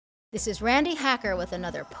This is Randi Hacker with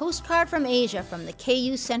another postcard from Asia from the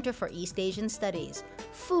KU Center for East Asian Studies,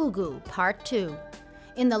 Fugu Part 2.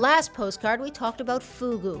 In the last postcard, we talked about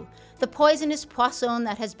fugu, the poisonous poisson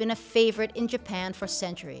that has been a favorite in Japan for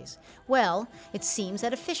centuries. Well, it seems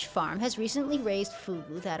that a fish farm has recently raised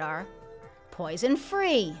fugu that are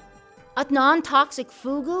poison-free. A non-toxic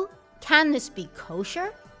fugu? Can this be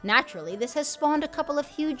kosher? Naturally, this has spawned a couple of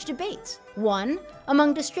huge debates. One,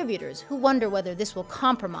 among distributors who wonder whether this will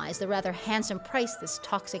compromise the rather handsome price this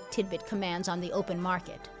toxic tidbit commands on the open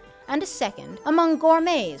market. And a second, among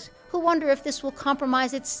gourmets who wonder if this will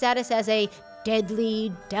compromise its status as a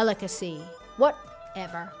deadly delicacy.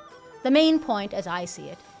 Whatever. The main point, as I see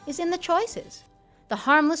it, is in the choices. The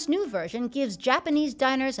harmless new version gives Japanese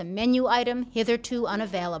diners a menu item hitherto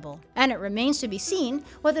unavailable, and it remains to be seen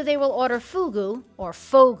whether they will order fugu or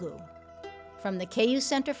fogu. From the KU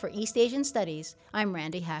Center for East Asian Studies, I'm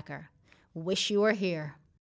Randi Hacker. Wish you were here.